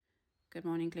Good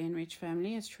morning, Glenridge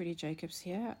family. It's Trudy Jacobs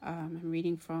here. I'm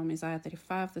reading from Isaiah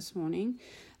 35 this morning.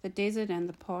 The desert and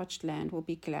the parched land will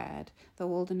be glad. The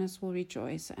wilderness will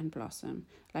rejoice and blossom.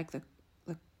 Like the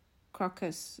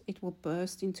crocus, it will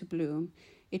burst into bloom.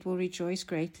 It will rejoice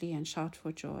greatly and shout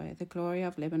for joy. The glory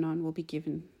of Lebanon will be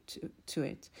given to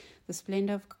it. The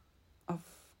splendor of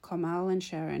Carmel and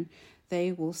Sharon,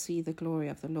 they will see the glory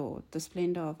of the Lord, the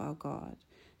splendor of our God.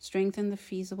 Strengthen the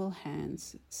feeble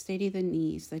hands, steady the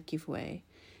knees that give way.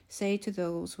 Say to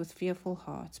those with fearful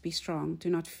hearts, be strong,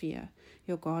 do not fear.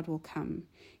 Your God will come.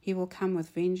 He will come with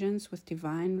vengeance, with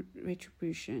divine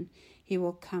retribution. He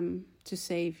will come to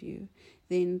save you.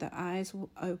 Then the eyes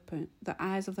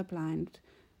of the blind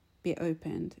be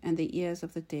opened, and the ears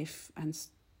of the deaf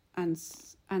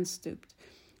unstopped.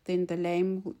 Then the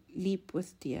lame will leap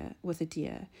with a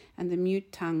deer, and the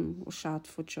mute tongue will shout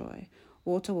for joy.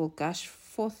 Water will gush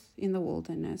forth in the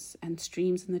wilderness and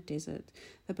streams in the desert.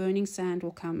 The burning sand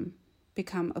will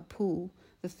become a pool,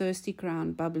 the thirsty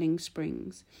ground bubbling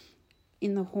springs.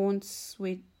 In the haunts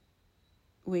where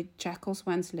jackals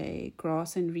once lay,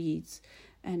 grass and reeds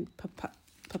and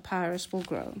papyrus will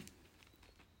grow.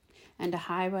 And a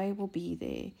highway will be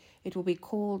there. It will be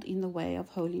called in the way of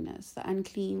holiness. The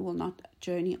unclean will not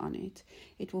journey on it.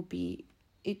 It will be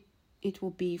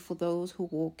for those who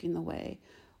walk in the way.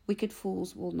 Wicked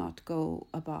fools will not go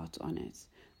about on it.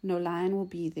 No lion will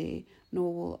be there,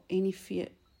 nor will any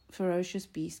ferocious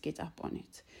beast get up on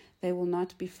it. They will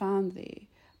not be found there,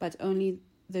 but only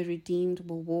the redeemed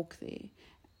will walk there,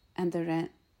 and the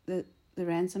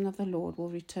ransom of the Lord will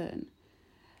return.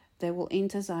 They will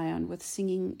enter Zion with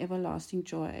singing. Everlasting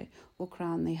joy will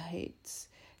crown their heads.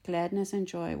 Gladness and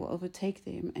joy will overtake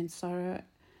them, and sorrow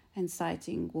and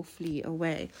sighing will flee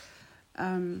away.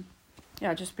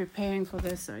 Just preparing for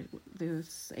this,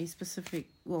 there's a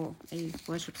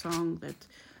worship song that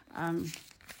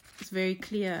it's very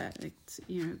clear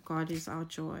that, God is our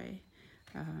joy.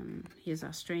 He is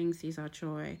our strength, He's our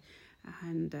joy.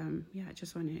 And, I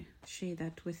just want to share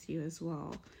that with you as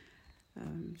well.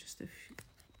 Just a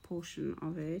portion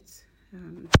of it.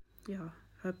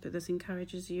 Hope that this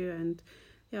encourages you, and,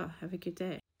 have a good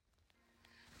day.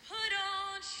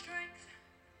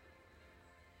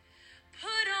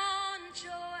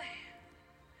 Joy,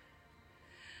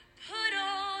 put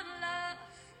on love,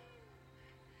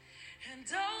 and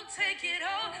don't take it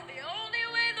all. The only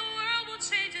way the world will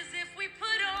change is if we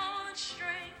put on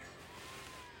strength,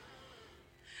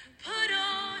 put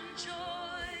on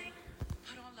joy,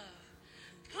 put on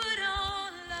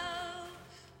love,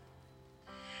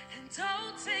 and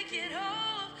don't take it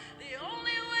all. The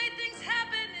only way things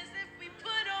happen is if we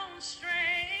put on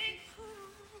strength,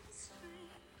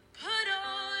 put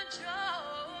on joy,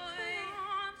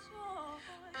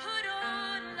 put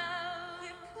on love,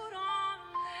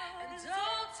 and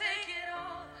don't take it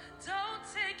all, don't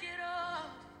take it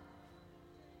off,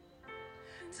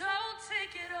 don't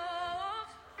take it off.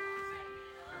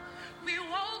 We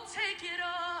won't take it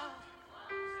off.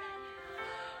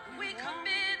 We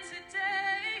commit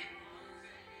today.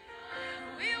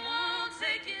 We won't take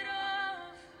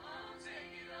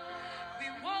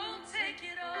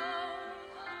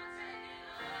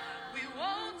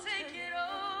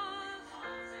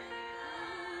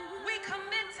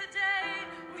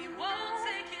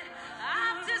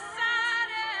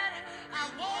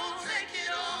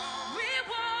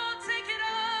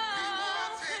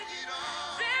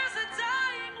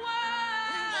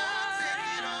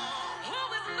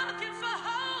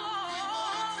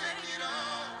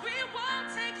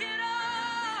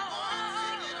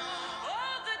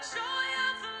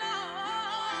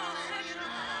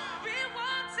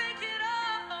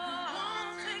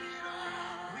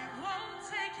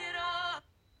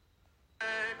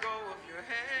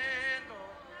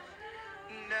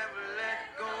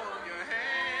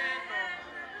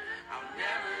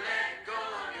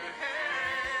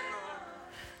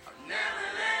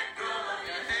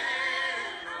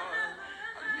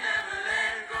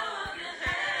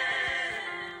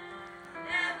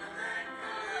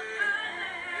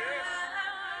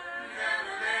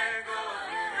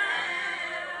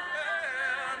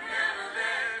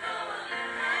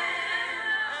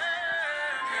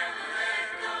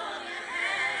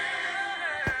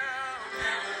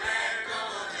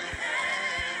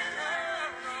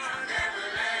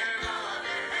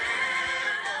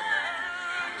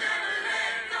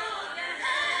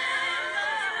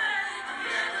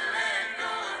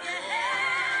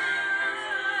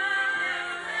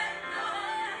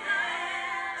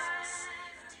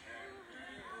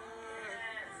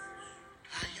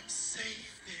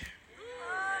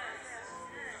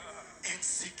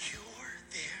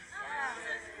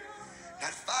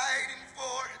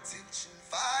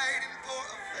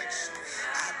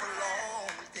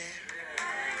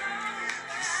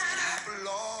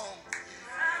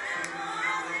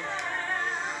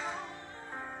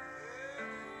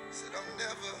Said I'm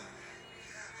never